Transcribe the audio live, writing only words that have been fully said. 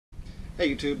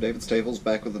Hey YouTube, David Staples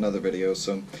back with another video.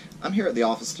 So I'm here at the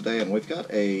office today and we've got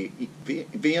a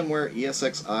VMware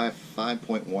ESXi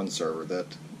 5.1 server that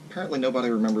apparently nobody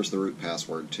remembers the root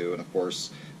password to, and of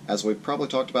course, as we've probably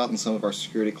talked about in some of our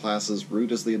security classes,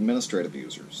 root is the administrative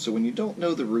user. So when you don't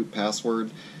know the root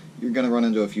password, you're going to run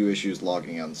into a few issues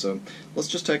logging in. So let's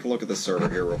just take a look at this server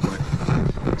here real quick.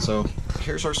 So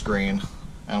here's our screen,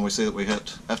 and we see that we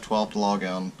hit F12 to log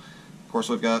in. Of course,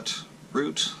 we've got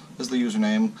root is the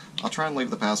username. I'll try and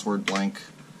leave the password blank,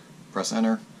 press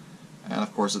enter, and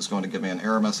of course it's going to give me an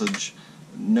error message.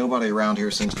 Nobody around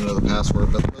here seems to know the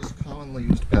password, but the most commonly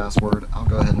used password I'll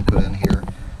go ahead and put in here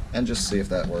and just see if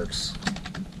that works.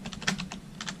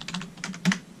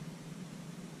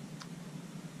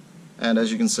 And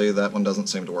as you can see, that one doesn't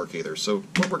seem to work either. So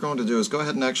what we're going to do is go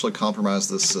ahead and actually compromise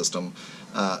this system.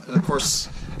 And of course,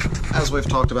 as we've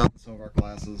talked about in some of our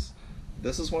classes,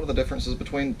 this is one of the differences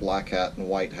between black hat and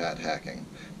white hat hacking.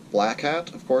 Black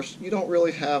hat, of course, you don't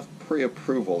really have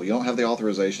pre-approval. You don't have the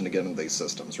authorization to get into these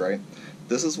systems, right?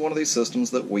 This is one of these systems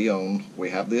that we own.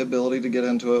 We have the ability to get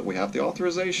into it. We have the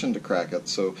authorization to crack it.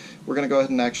 So we're going to go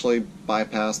ahead and actually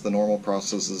bypass the normal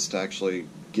processes to actually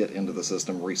get into the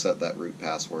system, reset that root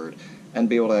password, and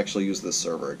be able to actually use this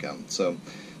server again. So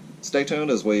stay tuned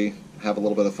as we have a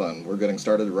little bit of fun. We're getting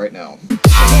started right now.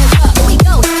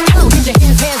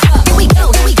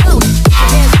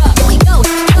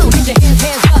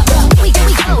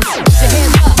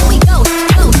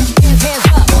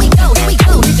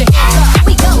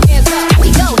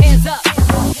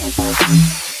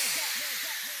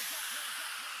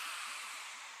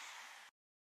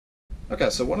 Okay,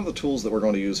 so one of the tools that we're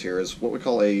going to use here is what we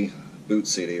call a boot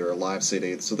CD or a live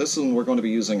CD. So this one we're going to be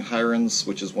using Hiren's,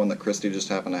 which is one that Christy just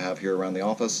happened to have here around the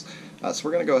office. So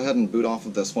we're going to go ahead and boot off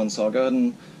of this one. So I'll go ahead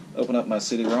and open up my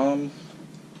CD-ROM,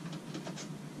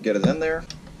 get it in there,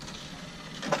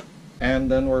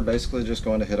 and then we're basically just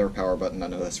going to hit our power button. I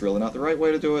know that's really not the right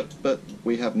way to do it, but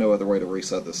we have no other way to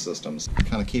reset this system. So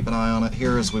kind of keep an eye on it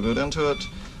here as we boot into it.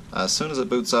 As soon as it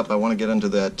boots up, I want to get into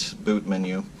that boot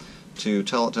menu to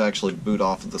tell it to actually boot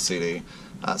off of the CD.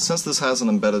 Since this has an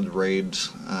embedded RAID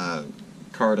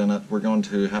card in it, we're going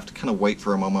to have to kind of wait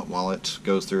for a moment while it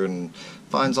goes through and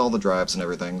finds all the drives and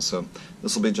everything, so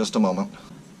this will be just a moment.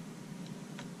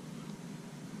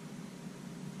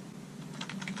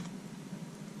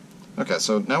 Okay,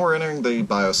 so now we're entering the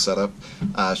BIOS setup.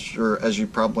 Sure, as you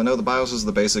probably know, the BIOS is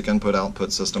the basic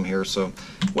input-output system here, so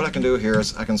what I can do here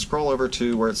is I can scroll over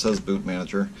to where it says Boot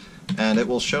Manager, and it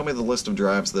will show me the list of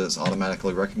drives that is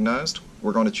automatically recognized.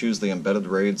 We're going to choose the embedded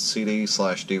RAID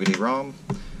CD/DVD-ROM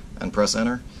and press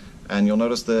enter, and you'll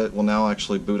notice that it will now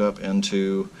actually boot up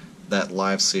into that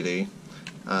live CD.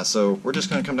 So we're just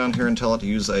going to come down here and tell it to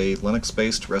use a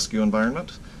Linux-based rescue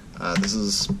environment. This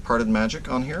is Parted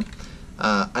Magic on here.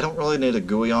 I don't really need a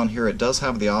GUI on here. It does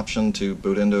have the option to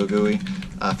boot into a GUI.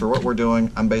 For what we're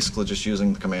doing, I'm basically just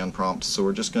using the command prompt, so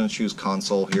we're just going to choose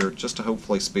console here just to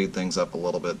hopefully speed things up a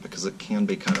little bit because it can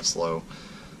be kind of slow.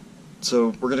 So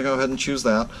we're going to go ahead and choose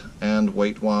that and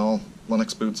wait while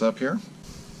Linux boots up here.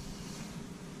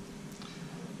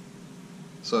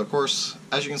 So of course,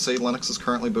 as you can see, Linux is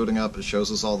currently booting up. It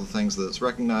shows us all the things that it's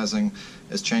recognizing.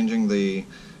 It's changing the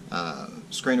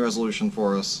screen resolution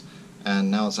for us.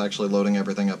 And now it's actually loading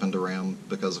everything up into RAM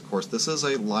because, of course, this is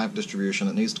a live distribution.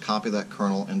 It needs to copy that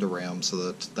kernel into RAM so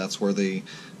that that's where the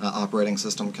operating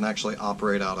system can actually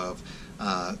operate out of.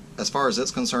 As far as it's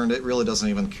concerned, it really doesn't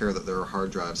even care that there are hard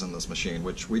drives in this machine,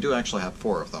 which we do actually have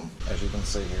 4 of them. As you can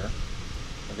see here,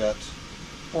 we've got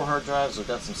 4 hard drives. We've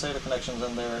got some SATA connections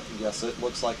in there. Yes, it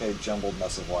looks like a jumbled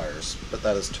mess of wires, but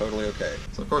that is totally okay.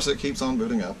 So, of course, it keeps on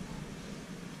booting up.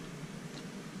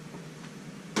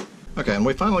 Okay, and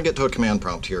we finally get to a command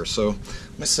prompt here, so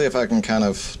let me see if I can kind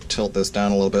of tilt this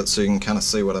down a little bit so you can kind of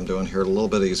see what I'm doing here a little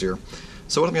bit easier.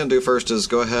 So what I'm going to do first is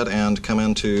go ahead and come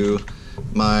into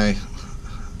my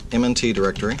MNT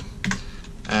directory,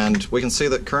 and we can see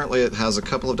that currently it has a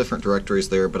couple of different directories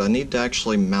there, but I need to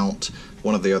actually mount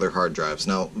one of the other hard drives.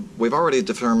 Now, we've already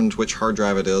determined which hard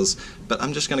drive it is, but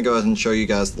I'm just going to go ahead and show you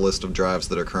guys the list of drives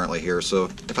that are currently here. So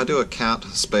if I do a cat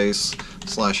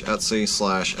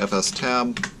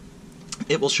 /etc/fstab,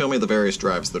 it will show me the various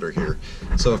drives that are here.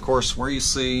 So of course, where you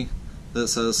see that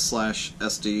says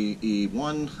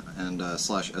 /SDE1 and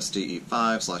 /SDE5,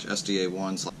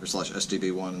 /SDA1, or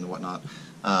 /SDB1 and whatnot,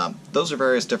 those are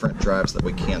various different drives that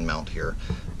we can mount here.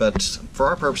 But for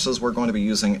our purposes, we're going to be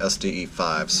using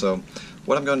SDE5. So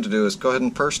what I'm going to do is go ahead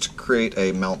and first create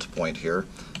a mount point here.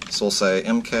 So we'll say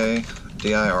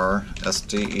mkdir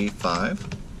SDE5.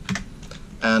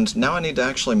 And now I need to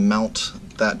actually mount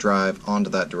that drive onto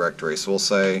that directory. So we'll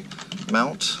say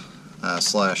mount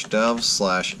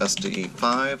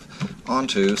 /dev/SDE5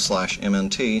 onto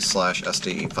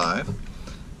 /MNT/SDE5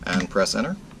 and press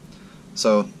enter.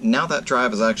 So now that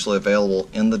drive is actually available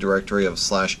in the directory of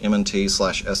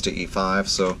 /MNT/SDE5,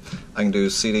 so I can do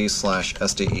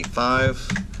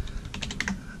cd/SDE5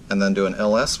 and then do an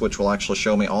ls, which will actually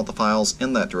show me all the files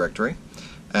in that directory,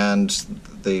 and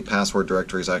the password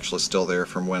directory is actually still there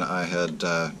from when I had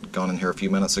gone in here a few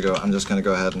minutes ago. I'm just going to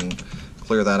go ahead and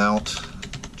clear that out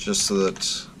just so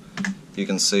that you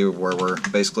can see where we're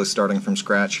basically starting from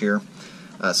scratch here.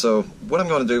 So what I'm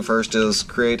going to do first is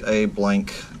create a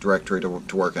blank directory to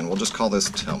work in. We'll just call this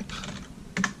temp.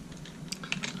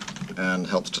 And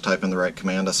helps to type in the right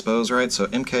command, I suppose, right? So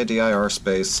mkdir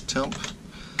space temp.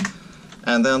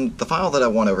 And then the file that I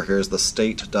want over here is the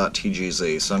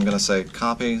state.tgz. So I'm going to say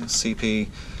copy cp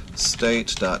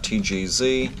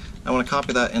state.tgz. I want to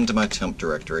copy that into my temp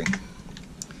directory.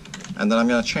 And then I'm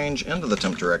going to change into the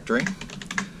temp directory.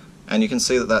 And you can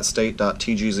see that that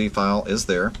state.tgz file is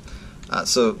there.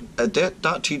 So a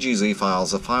 .tgz file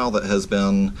is a file that has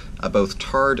been both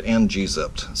tarred and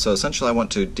gzipped. So essentially I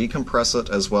want to decompress it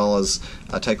as well as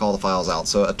take all the files out.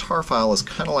 So a tar file is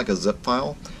kind of like a zip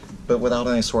file, but without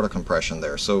any sort of compression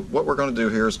there. So what we're going to do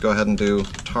here is go ahead and do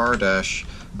tar-xvf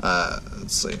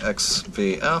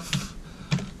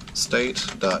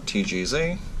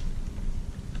state.tgz.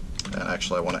 And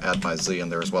actually I want to add my z in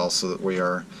there as well so that we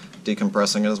are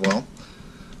decompressing it as well.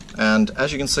 And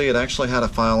as you can see, it actually had a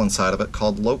file inside of it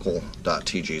called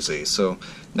local.tgz. So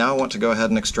now I want to go ahead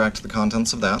and extract the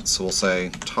contents of that. So we'll say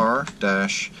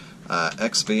tar-xvf.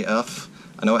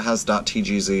 I know it has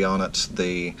 .tgz on it.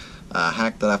 The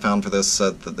hack that I found for this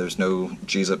said that there's no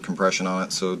gzip compression on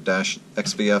it, so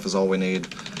 -xvf is all we need.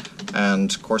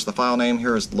 And of course the file name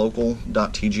here is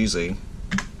local.tgz.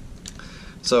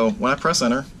 So when I press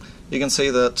enter, you can see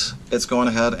that it's going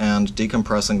ahead and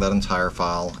decompressing that entire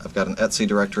file. I've got an etc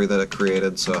directory that it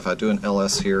created, so if I do an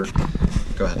ls here,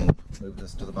 go ahead and move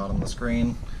this to the bottom of the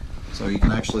screen, so you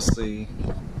can actually see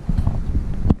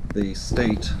the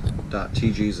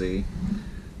state.tgz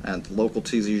and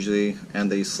local.tgz and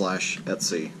the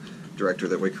 /etc directory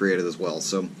that we created as well.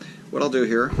 So what I'll do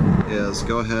here is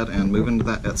go ahead and move into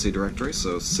that etc directory,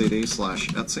 so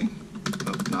cd/etc.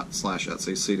 Oh, not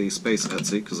 /etc, cd space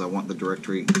etc, because I want the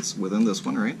directory that's within this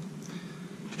one, right?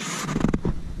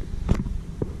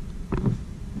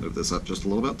 Move this up just a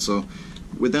little bit. So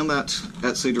within that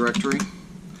etc directory,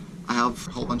 I have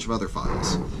a whole bunch of other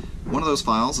files. One of those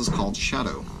files is called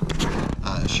shadow.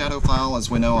 A shadow file,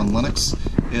 as we know on Linux,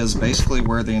 is basically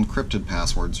where the encrypted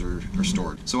passwords are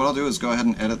stored. So what I'll do is go ahead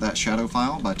and edit that shadow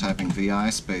file by typing vi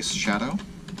space shadow.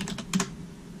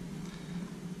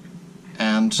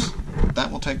 And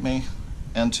that will take me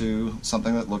into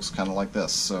something that looks kind of like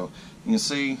this. So you can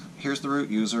see here's the root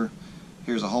user,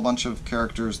 here's a whole bunch of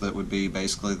characters that would be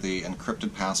basically the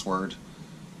encrypted password.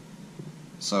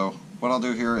 So what I'll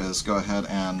do here is go ahead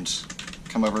and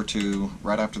come over to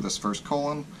right after this first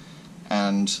colon,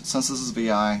 and since this is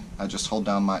VI, I just hold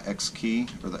down my X key,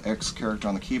 or the X character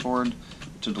on the keyboard,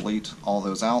 to delete all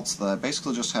those out, so that I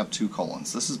basically just have 2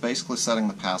 colons. This is basically setting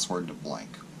the password to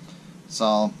blank. So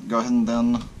I'll go ahead and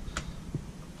then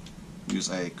use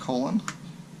a colon,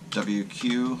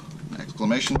 WQ,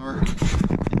 exclamation mark,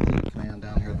 and the command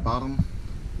down here at the bottom.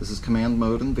 This is command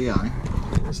mode in VI,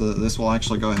 so that this will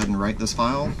actually go ahead and write this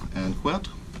file and quit.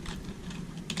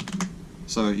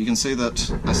 So you can see that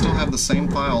I still have the same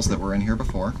files that were in here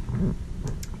before.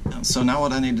 So now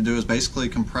what I need to do is basically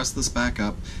compress this back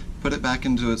up, put it back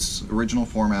into its original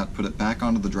format, put it back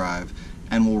onto the drive,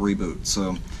 and we'll reboot. So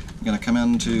I'm going to come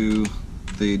into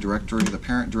the directory, the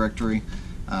parent directory,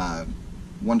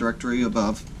 one directory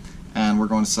above, and we're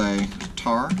going to say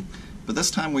tar, but this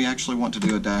time we actually want to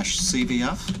do a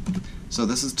 -cvf. So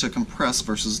this is to compress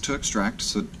versus to extract,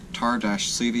 so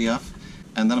tar-cvf.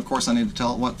 And then of course I need to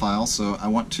tell it what file, so I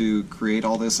want to create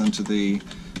all this into the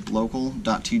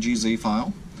local.tgz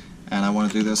file, and I want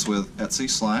to do this with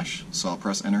etc/, so I'll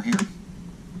press enter here.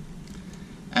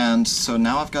 And so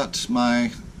now I've got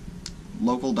my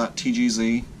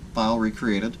local.tgz file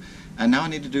recreated, and now I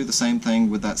need to do the same thing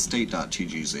with that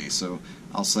state.tgz. So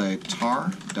I'll say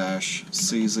tar-czvf,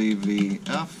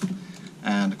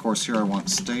 and of course here I want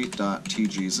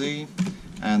state.tgz,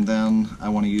 and then I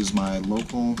want to use my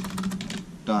local.tgz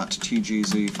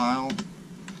file.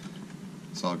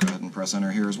 So I'll go ahead and press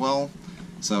enter here as well.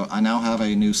 So I now have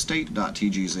a new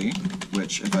state.tgz,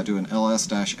 which if I do an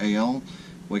ls-al,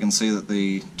 we can see that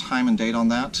the time and date on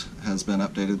that has been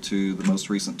updated to the most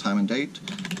recent time and date.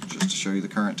 Just to show you the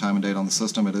current time and date on the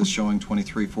system, it is showing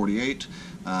 23:48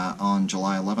 on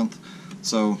July 11th.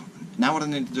 So now what I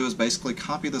need to do is basically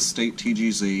copy the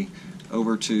state.tgz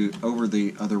over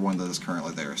the other one that is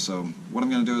currently there. So what I'm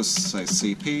going to do is say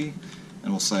cp,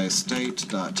 and we'll say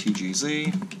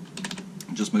state.tgz.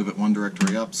 Just move it one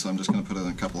directory up, so I'm just going to put in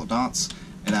a couple of dots.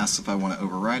 It asks if I want to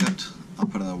overwrite it. I'll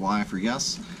put in a Y for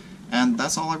yes, and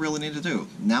that's all I really need to do.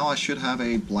 Now I should have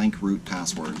a blank root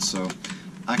password, so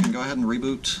I can go ahead and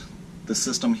reboot the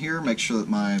system here, make sure that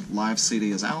my live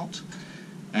CD is out,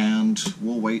 and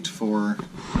we'll wait for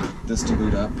this to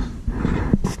boot up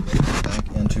back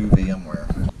into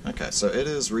VMware. Okay, so it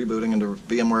is rebooting into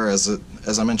VMware.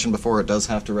 As I mentioned before, it does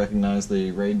have to recognize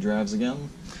the RAID drives again,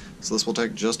 so this will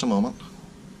take just a moment.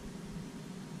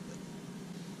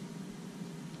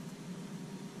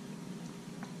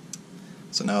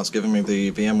 So now it's giving me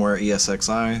the VMware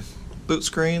ESXi boot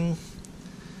screen,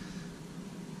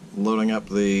 loading up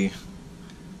the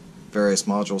various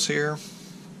modules here.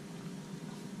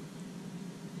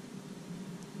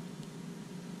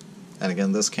 And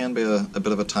again, this can be a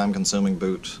bit of a time-consuming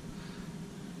boot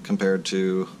compared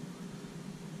to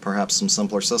perhaps some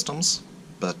simpler systems,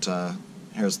 but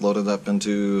here's loaded up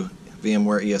into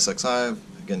VMware ESXi.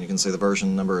 Again, you can see the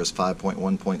version number is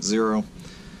 5.1.0.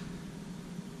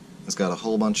 It's got a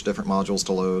whole bunch of different modules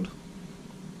to load.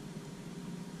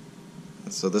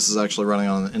 So this is actually running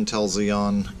on an Intel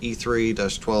Xeon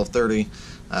E3-1230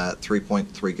 at 3.3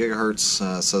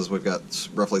 gigahertz. Says we've got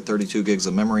roughly 32 gigs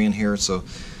of memory in here, so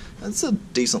it's a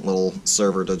decent little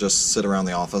server to just sit around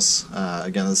the office.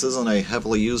 Again, this isn't a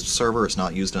heavily used server. It's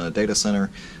not used in a data center.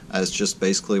 It's just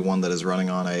basically one that is running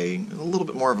on a little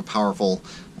bit more of a powerful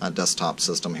desktop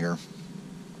system here.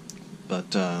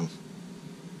 But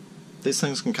these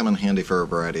things can come in handy for a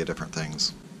variety of different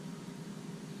things.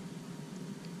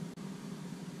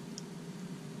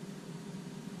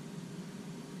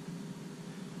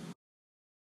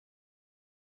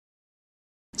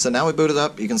 So now we boot it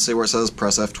up, you can see where it says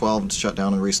press F12 to shut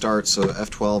down and restart. So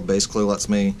F12 basically lets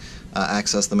me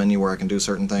access the menu where I can do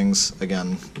certain things.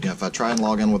 Again, if I try and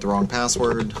log in with the wrong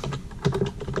password,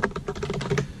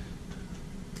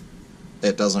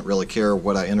 it doesn't really care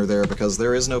what I enter there because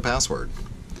there is no password.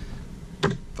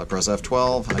 If I press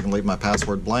F12, I can leave my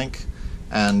password blank,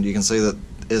 and you can see that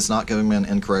it's not giving me an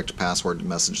incorrect password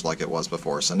message like it was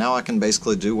before. So now I can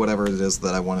basically do whatever it is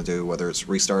that I want to do, whether it's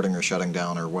restarting or shutting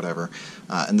down or whatever.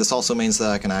 And this also means that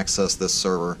I can access this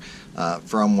server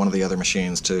from one of the other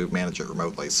machines to manage it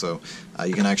remotely. So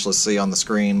you can actually see on the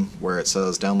screen where it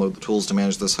says download the tools to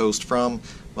manage this host from.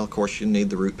 Well, of course, you need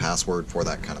the root password for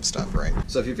that kind of stuff, right?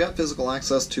 So if you've got physical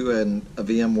access to a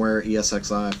VMware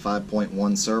ESXi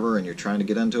 5.1 server and you're trying to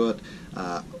get into it,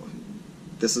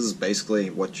 this is basically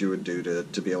what you would do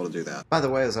to be able to do that. By the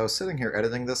way, as I was sitting here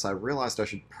editing this, I realized I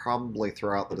should probably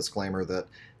throw out the disclaimer that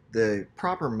the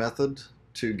proper method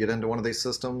to get into one of these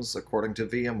systems, according to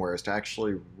VMware, is to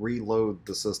actually reload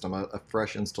the system, a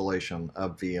fresh installation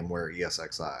of VMware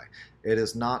ESXi. It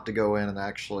is not to go in and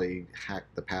actually hack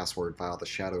the password file, the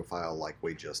shadow file, like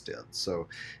we just did. So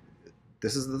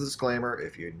this is the disclaimer.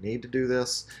 If you need to do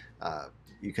this,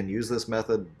 you can use this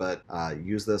method, but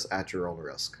use this at your own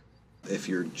risk. If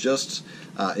you're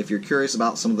curious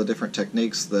about some of the different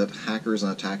techniques that hackers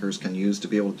and attackers can use to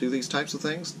be able to do these types of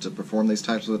things, to perform these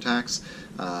types of attacks,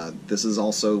 this is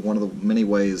also one of the many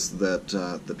ways that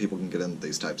that people can get into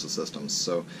these types of systems.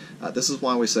 So this is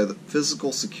why we say that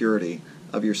physical security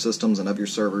of your systems and of your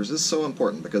servers is so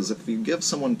important, because if you give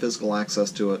someone physical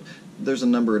access to it, there's a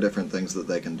number of different things that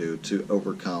they can do to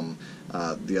overcome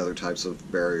the other types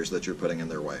of barriers that you're putting in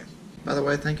their way. By the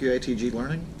way, thank you ATG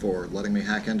Learning for letting me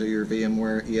hack into your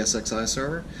VMware ESXi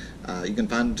server. You can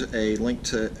find a link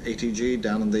to ATG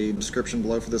down in the description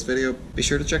below for this video. Be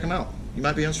sure to check them out. You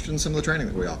might be interested in some of the training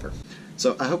that we offer.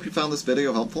 So I hope you found this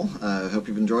video helpful. I hope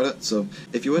you've enjoyed it. So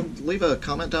if you would, leave a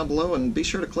comment down below and be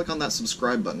sure to click on that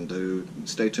subscribe button to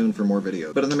stay tuned for more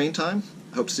videos. But in the meantime,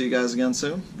 I hope to see you guys again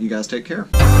soon. You guys take care.